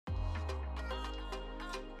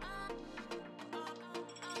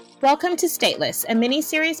Welcome to Stateless, a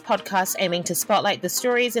mini-series podcast aiming to spotlight the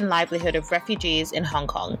stories and livelihood of refugees in Hong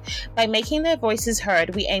Kong. By making their voices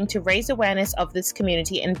heard, we aim to raise awareness of this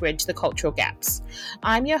community and bridge the cultural gaps.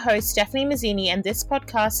 I'm your host, Stephanie Mazzini, and this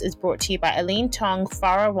podcast is brought to you by Aline Tong,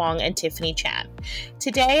 Farah Wong, and Tiffany Chan.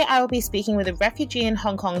 Today, I will be speaking with a refugee in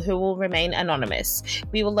Hong Kong who will remain anonymous.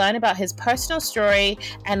 We will learn about his personal story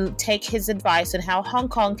and take his advice on how Hong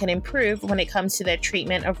Kong can improve when it comes to their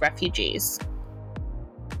treatment of refugees.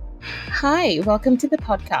 Hi, welcome to the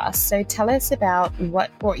podcast. So tell us about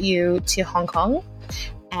what brought you to Hong Kong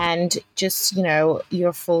and just,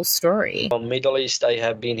 your full story. From Middle East, I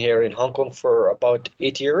have been here in Hong Kong for about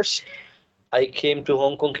 8 years. I came to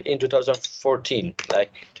Hong Kong in 2014,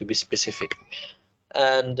 to be specific.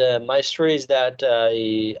 And my story is that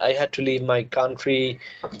I had to leave my country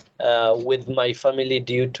with my family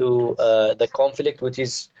due to the conflict, which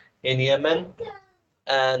is in Yemen.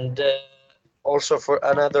 And also for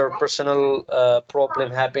another personal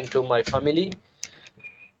problem happened to my family.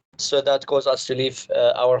 So that caused us to leave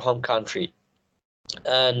our home country.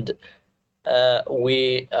 And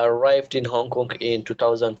we arrived in Hong Kong in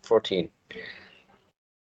 2014.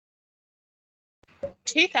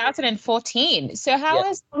 2014. So how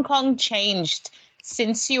has Hong Kong changed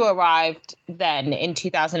since you arrived then in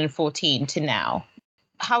 2014 to now?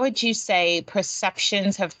 How would you say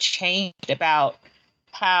perceptions have changed about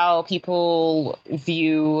how people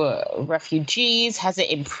view refugees? Has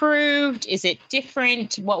it improved? Is it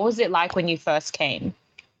different? What was it like when you first came?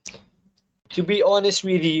 To be honest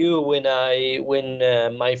with you, when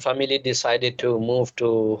my family decided to move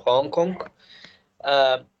to Hong Kong,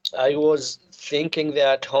 I was thinking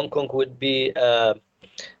that Hong Kong would be a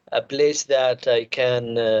place that I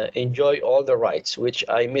can enjoy all the rights, which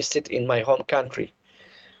I missed it in my home country.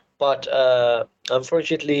 But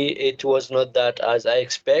unfortunately, it was not that as I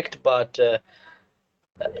expect. But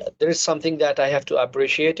there is something that I have to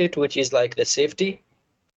appreciate it, which is like the safety,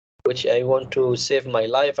 which I want to save my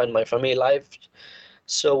life and my family life.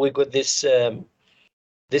 So we got this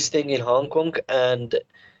thing in Hong Kong, and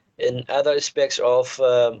in other aspects of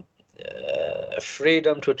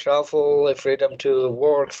freedom to travel, freedom to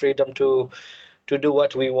work, freedom to do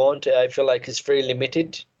what we want. I feel like it's very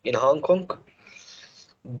limited in Hong Kong.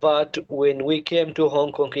 But when we came to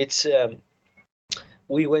Hong Kong,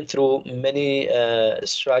 we went through many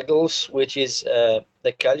struggles, which is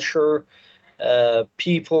the culture,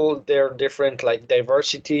 people, they're different, like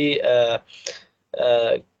diversity,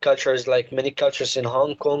 cultures, like many cultures in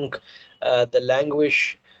Hong Kong, the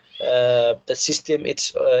language, the system,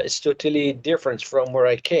 it's totally different from where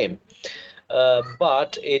I came.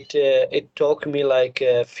 But it took me like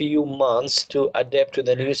a few months to adapt to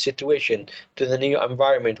the new situation, to the new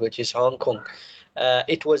environment, which is Hong Kong.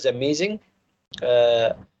 It was amazing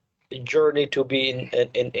journey to be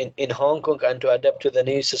in Hong Kong and to adapt to the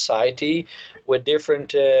new society with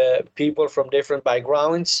different people from different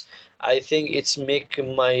backgrounds. I think it's make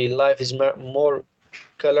my life is more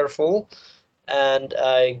colorful. And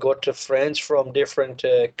I got friends from different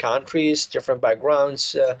countries, different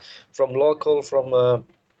backgrounds, from local, from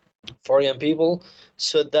foreign people.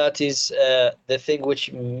 So that is the thing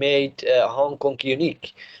which made Hong Kong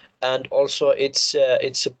unique, and also it's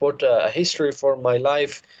support a history for my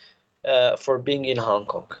life for being in Hong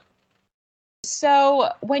Kong.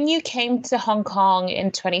 So when you came to Hong Kong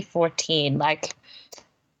in 2014,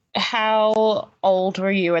 how old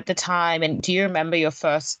were you at the time, and do you remember your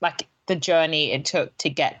first the journey it took to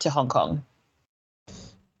get to Hong Kong?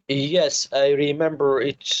 Yes, I remember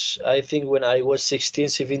it. I think when I was 16,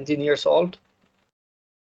 17 years old,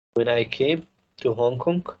 when I came to Hong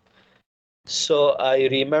Kong. So I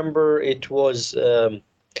remember it was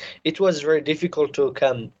very difficult to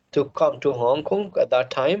come to Hong Kong at that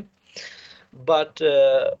time, but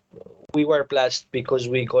we were blessed because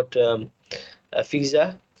we got a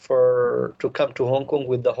visa to come to Hong Kong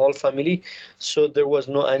with the whole family, so there was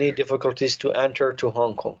no any difficulties to enter to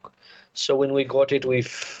Hong Kong. So when we got it,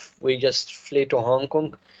 we just flew to Hong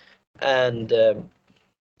Kong, and to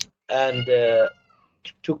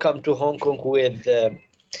come to Hong Kong with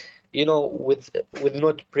with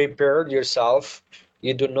not prepared yourself.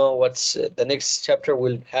 You don't know what's the next chapter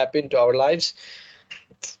will happen to our lives,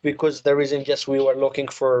 because the reason just we were looking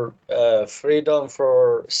for freedom,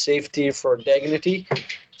 for safety, for dignity.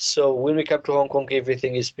 So when we come to Hong Kong,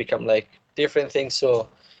 everything is become like different things. So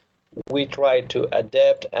we try to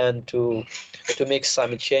adapt and to make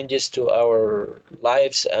some changes to our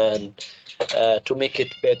lives, and to make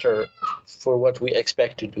it better for what we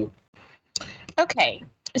expect to do. Okay,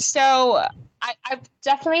 so I've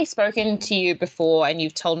definitely spoken to you before, and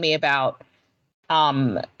you've told me about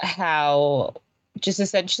how which is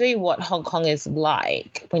essentially what Hong Kong is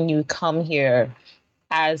like when you come here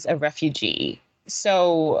as a refugee.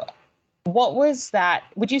 So, what was that?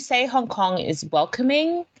 Would you say Hong Kong is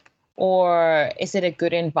welcoming, or is it a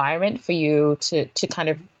good environment for you to kind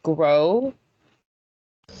of grow?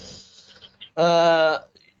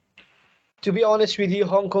 To be honest with you,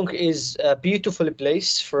 Hong Kong is a beautiful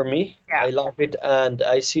place for me. Yeah. I love it, and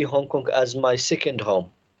I see Hong Kong as my second home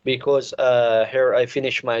because here I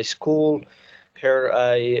finish my school, here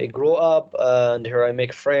I grow up, and here I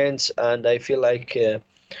make friends, and I feel like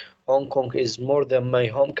Hong Kong is more than my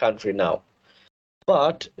home country now.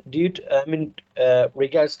 But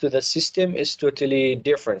regards to the system, is totally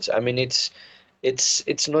different. I mean, it's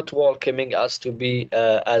not welcoming us to be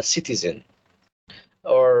a citizen,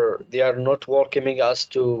 or they are not welcoming us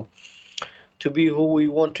to be who we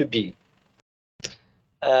want to be.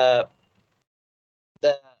 Uh,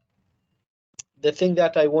 the the thing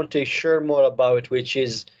that I want to share more about, which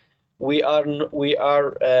is we are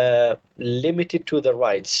limited to the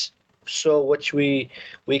rights. So which we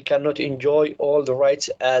cannot enjoy all the rights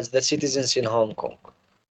as the citizens in Hong Kong,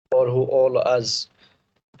 or who all as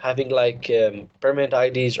having like permanent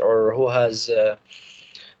IDs, or who has uh,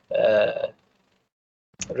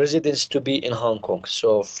 residence to be in Hong Kong.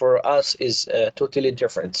 So for us is totally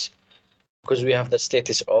different because we have the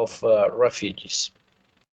status of refugees.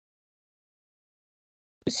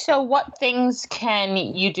 So, what things can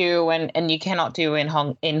you do and you cannot do in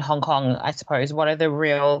Hong Kong? I suppose. What are the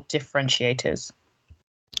real differentiators?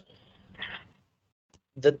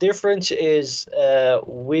 The difference is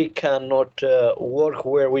we cannot work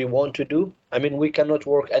where we want to do. I mean, we cannot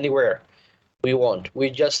work anywhere we want.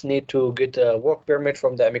 We just need to get a work permit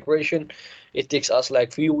from the immigration. It takes us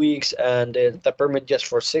like few weeks, and the permit just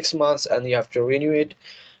for 6 months, and you have to renew it.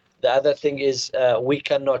 The other thing is we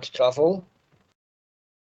cannot travel,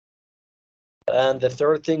 and the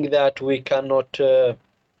third thing that we cannot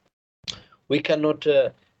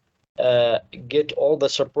get all the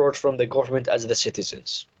support from the government as the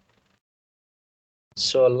citizens.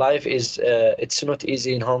 So life is it's not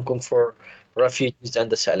easy in Hong Kong for refugees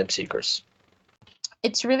and asylum seekers.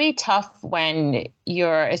 It's really tough when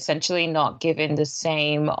you're essentially not given the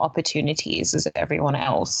same opportunities as everyone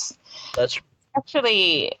else. That's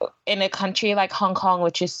Actually, in a country like Hong Kong,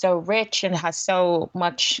 which is so rich and has so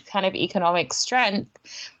much kind of economic strength,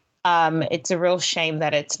 it's a real shame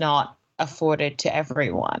that it's not afforded to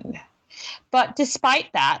everyone. But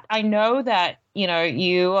despite that, I know that,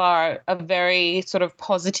 you are a very sort of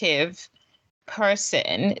positive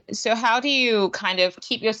person. So how do you kind of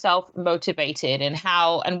keep yourself motivated,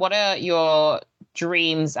 and what are your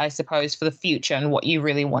dreams, I suppose, for the future and what you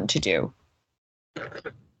really want to do?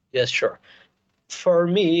 Yes, sure. For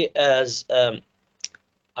me, as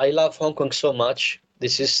I love Hong Kong so much,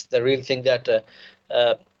 this is the real thing that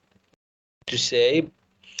uh, to say.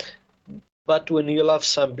 But when you love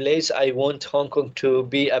some place, I want Hong Kong to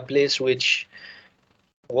be a place which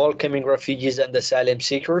welcoming refugees and asylum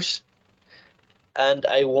seekers, and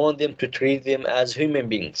I want them to treat them as human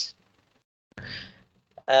beings.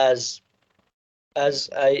 As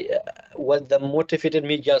I what that motivated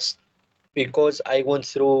me, just because I went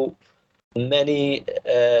through many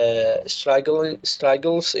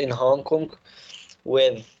struggles in Hong Kong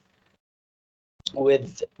with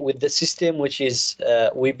with the system, which is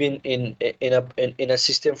we've been in a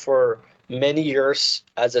system for many years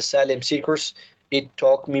as asylum seekers. It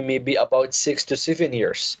took me maybe about 6 to 7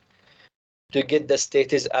 years to get the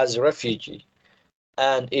status as refugee,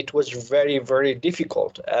 and it was very very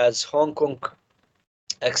difficult, as Hong Kong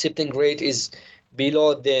accepting rate is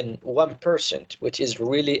below than 1%, which is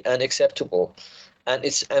really unacceptable, and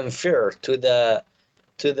it's unfair to the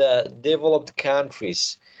developed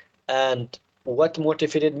countries. And what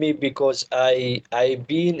motivated me, because I've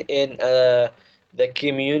been in the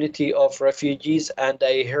community of refugees, and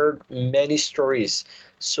I heard many stories.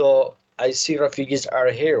 So I see refugees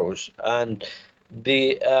are heroes, and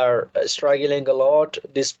they are struggling a lot.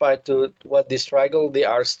 Despite to what they struggle, they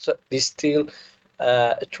still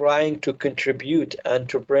trying to contribute and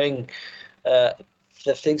to bring uh,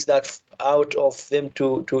 the things that out of them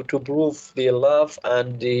to prove their love,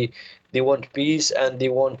 and they want peace, and they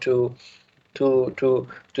want to to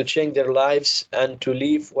to change their lives, and to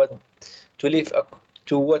live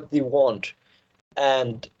to what they want.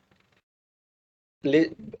 And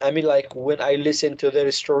I mean, like, when I listen to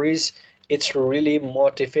their stories, it's really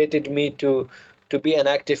motivated me to be an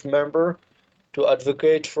active member, to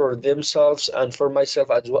advocate for themselves and for myself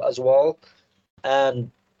as well.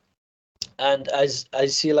 and and as I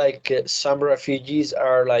see, like some refugees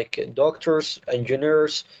are like doctors,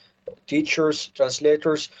 engineers, teachers,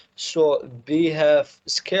 translators, so they have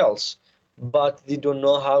skills, but they don't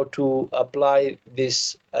know how to apply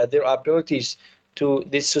this their abilities to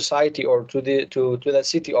this society or to the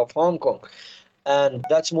city of Hong Kong. And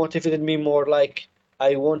that's motivated me more, like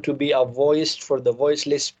I want to be a voice for the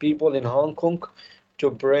voiceless people in Hong Kong, to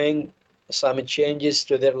bring some changes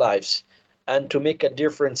to their lives and to make a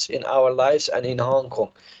difference in our lives and in Hong Kong.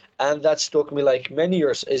 And that's took me like many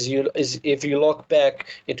years. As if you look back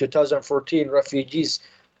in 2014, refugees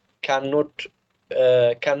cannot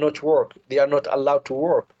cannot work. They are not allowed to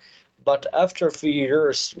work. But after a few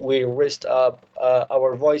years, we raised up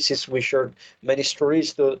our voices. We shared many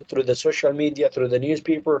stories through the social media, through the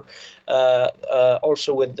newspaper,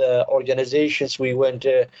 also with the organizations. We went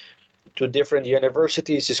to different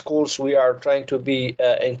universities, schools. We are trying to be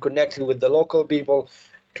and connected with the local people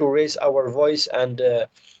to raise our voice and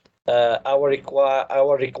our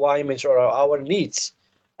requirements or our needs.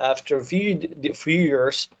 After few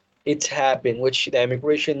years, it happened, which the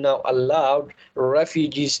immigration now allowed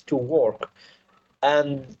refugees to work.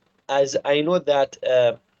 And as I know that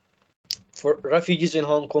for refugees in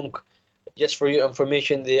Hong Kong, just for your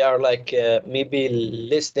information, they are like maybe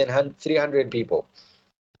less than 300 people.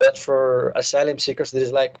 But for asylum seekers, there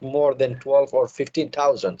is like more than 12 or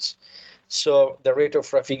 15,000. So the rate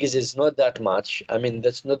of refugees is not that much. I mean,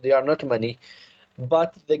 that's not, they are not many,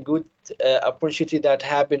 but the good opportunity that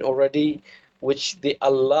happened already, which they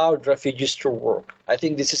allowed refugees to work. I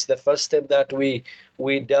think this is the first step that we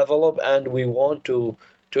develop, and we want to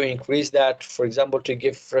increase that. For example, to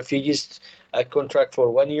give refugees a contract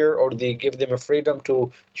for 1 year, or they give them a freedom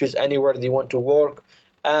to choose anywhere they want to work,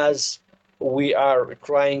 as we are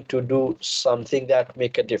trying to do something that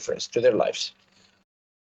make a difference to their lives.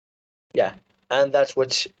 Yeah, and that's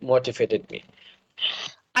what motivated me.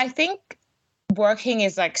 I think working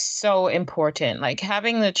is like so important. Like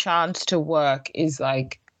having the chance to work is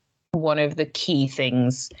like one of the key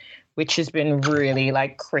things which has been really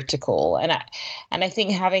like critical. And I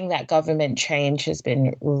think having that government change has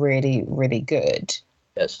been really, really good.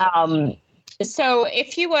 Yes. So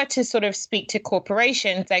if you were to sort of speak to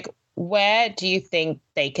corporations, like where do you think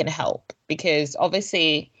they can help? Because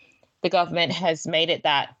obviously the government has made it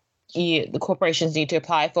that the corporations need to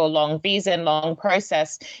apply for a long visa and long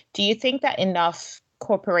process. Do you think that enough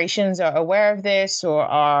corporations are aware of this or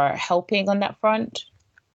are helping on that front?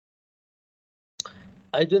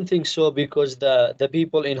 I don't think so, because the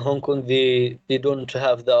people in Hong Kong, they don't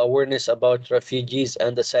have the awareness about refugees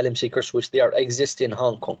and asylum seekers, which they are exist in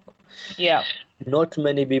Hong Kong. Yeah. Not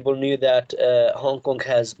many people knew that Hong Kong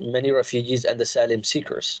has many refugees and asylum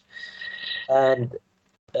seekers. And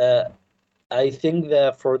I think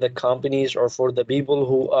that for the companies or for the people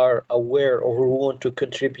who are aware or who want to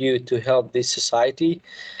contribute to help this society,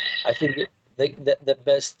 I think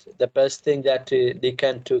the best thing that they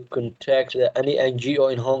can to contact any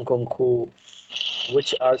NGO in Hong Kong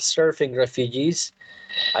which are serving refugees.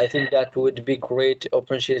 I think that would be great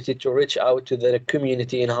opportunity to reach out to the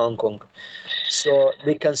community in Hong Kong, so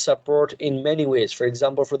they can support in many ways. For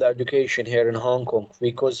example, for the education here in Hong Kong,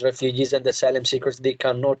 because refugees and asylum seekers, they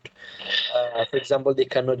cannot, for example, they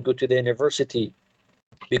cannot go to the university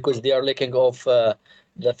because they are lacking of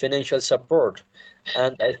the financial support.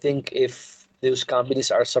 And I think if those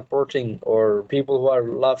companies are supporting, or people who are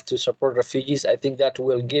love to support refugees, I think that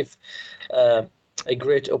will give uh, a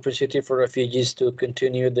great opportunity for refugees to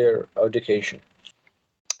continue their education.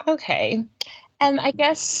 Okay. And I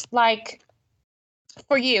guess like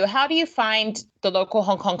for you, how do you find the local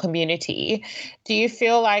Hong Kong community? Do you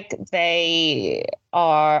feel like they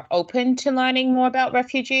are open to learning more about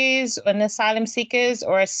refugees and asylum seekers,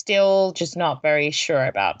 or are still just not very sure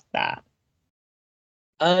about that?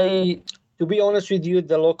 To be honest with you,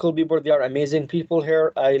 the local people, they are amazing people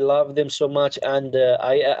here. I love them so much, and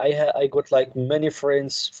I got like many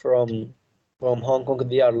friends from Hong Kong.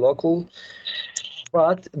 They are local,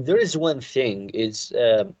 but there is one thing. Is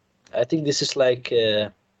I think this is like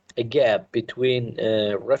a gap between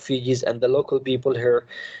refugees and the local people here,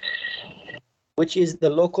 which is the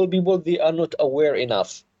local people, they are not aware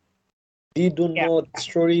enough. They don't Yeah. know the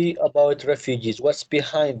story about refugees, what's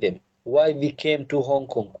behind them, why they came to Hong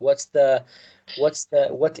Kong, what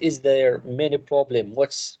is their main problem,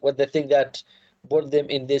 what the thing that brought them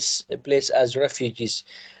in this place as refugees.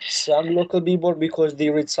 Some local people, because they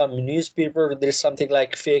read some newspaper, there's something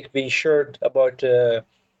like fake being shared about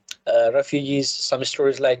refugees, some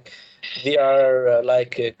stories like they are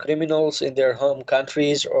like criminals in their home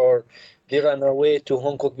countries, or they run away to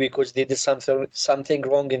Hong Kong because they did something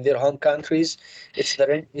wrong in their home countries. It's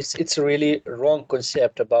a really wrong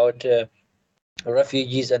concept about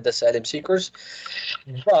refugees and asylum seekers.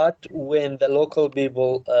 But when the local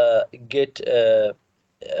people get in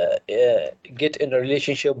a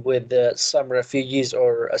relationship with some refugees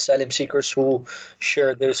or asylum seekers who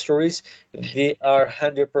share their stories, they are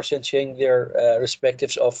 100% sharing their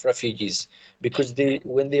respectives of refugees, because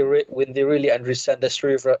when they really understand the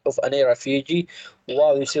story of an refugee,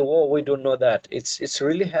 wow, you say, "Whoa, we don't know that." It's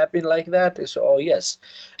really happening like that. So, oh yes,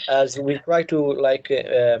 as we try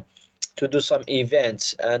to do some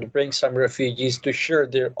events and bring some refugees to share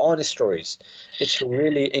their own stories. It's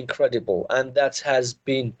really incredible, and that has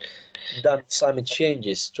been done some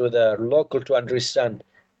changes to the local to understand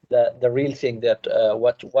the real thing, that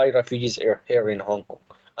what why refugees are here in Hong Kong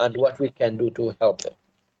and what we can do to help them.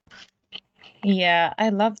 Yeah, I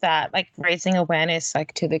love that. Like raising awareness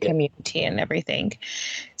like to the Yeah. community and everything.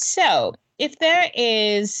 So, if there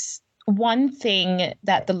is one thing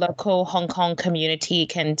that the local Hong Kong community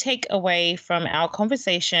can take away from our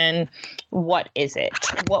conversation, what is it?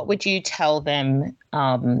 What would you tell them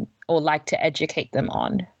or like to educate them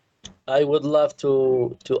on? I would love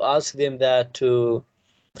to ask them that to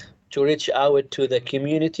reach out to the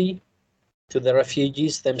community, to the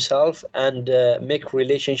refugees themselves, and make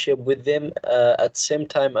relationship with them. At the same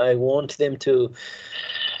time, I want them to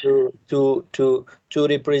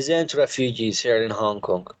represent refugees here in Hong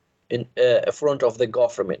Kong in front of the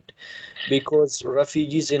government, because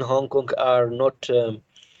refugees in Hong Kong are not.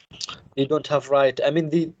 They don't have right. I mean,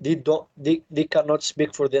 they cannot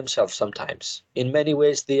speak for themselves sometimes. In many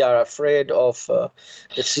ways, they are afraid of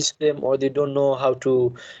the system, or they don't know how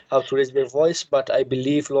to raise their voice. But I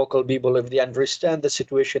believe local people, if they understand the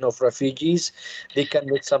situation of refugees, they can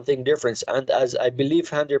make something different. And as I believe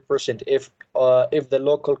 100%, if the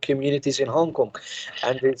local communities in Hong Kong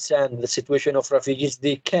understand the situation of refugees,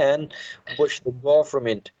 they can push the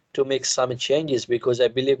government to make some changes, because I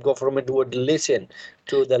believe government would listen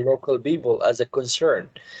to the local people as a concern.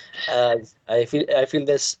 I feel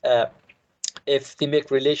this, if they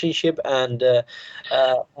make relationship, and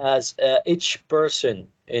as each person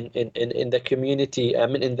in the community, I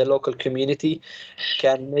mean in the local community,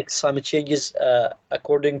 can make some changes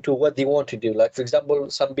according to what they want to do. Like for example,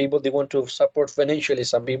 some people they want to support financially,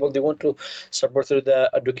 some people they want to support through the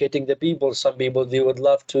educating the people, some people they would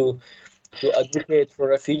love to advocate for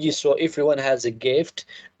refugees. So everyone has a gift,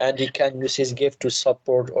 and he can use his gift to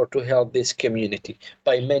support or to help this community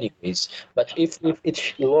by many ways. But if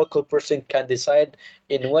each local person can decide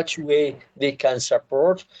in which way they can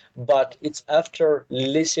support, but it's after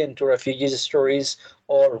listen to refugees' stories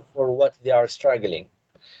or for what they are struggling.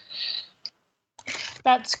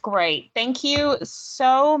 That's great. Thank you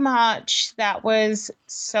so much. That was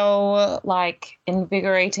so like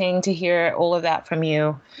invigorating to hear all of that from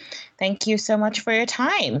you. Thank you so much for your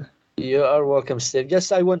time. You are welcome, Steve.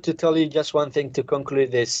 Just I want to tell you just one thing to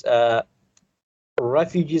conclude this.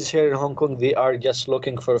 Refugees here in Hong Kong, they are just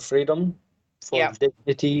looking for freedom, for Yeah.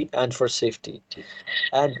 dignity, and for safety.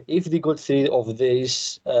 And if they go through of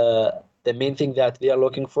this, the main thing that they are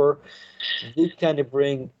looking for, they can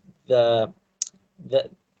bring the the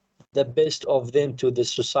the best of them to the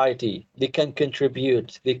society. They can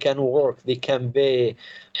contribute, they can work, they can pay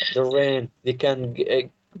the rent, they can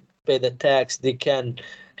pay the tax, they can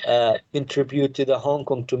contribute to the Hong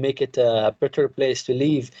Kong to make it a better place to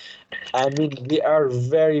live. I mean, they are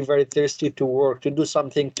very, very thirsty to work, to do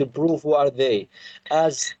something, to prove who are they.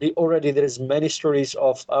 As they already, there is many stories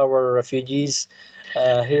of our refugees,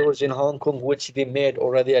 heroes in Hong Kong, which they made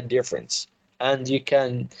already a difference. And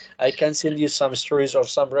I can send you some stories of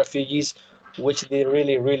some refugees, which they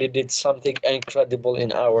really, really did something incredible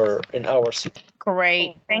in our city.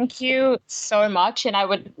 Great. Thank you so much. And I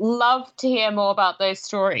would love to hear more about those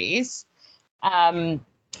stories. But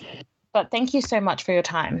thank you so much for your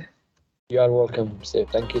time. You are welcome, Steve.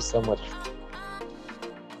 Thank you so much.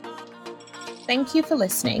 Thank you for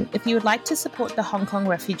listening. If you would like to support the Hong Kong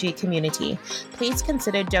refugee community, please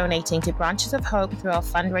consider donating to Branches of Hope through our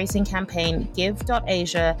fundraising campaign,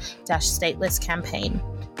 give.asia-stateless campaign.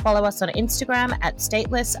 Follow us on Instagram at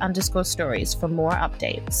stateless_stories for more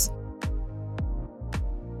updates.